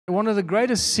One of the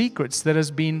greatest secrets that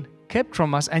has been kept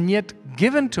from us and yet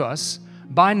given to us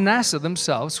by NASA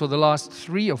themselves for the last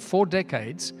 3 or 4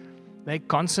 decades, they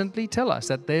constantly tell us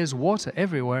that there's water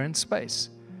everywhere in space.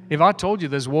 If I told you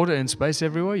there's water in space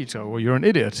everywhere, you'd say, well, you're an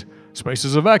idiot. Space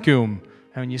is a vacuum.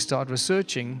 And when you start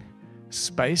researching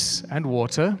space and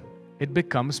water, it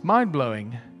becomes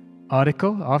mind-blowing.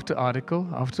 Article after article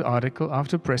after article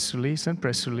after press release and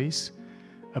press release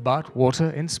about water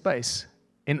in space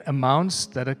in amounts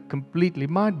that are completely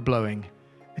mind-blowing.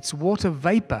 It's water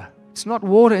vapor. It's not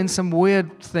water in some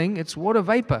weird thing. It's water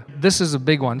vapor. This is a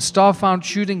big one. Star found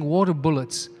shooting water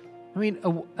bullets. I mean,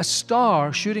 a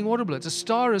star shooting water bullets. A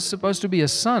star is supposed to be a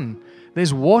sun.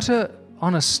 There's water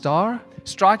on a star?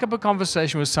 Strike up a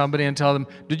conversation with somebody and tell them,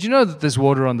 did you know that there's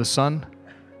water on the sun?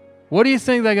 What do you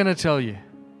think they're going to tell you?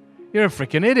 You're a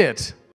freaking idiot.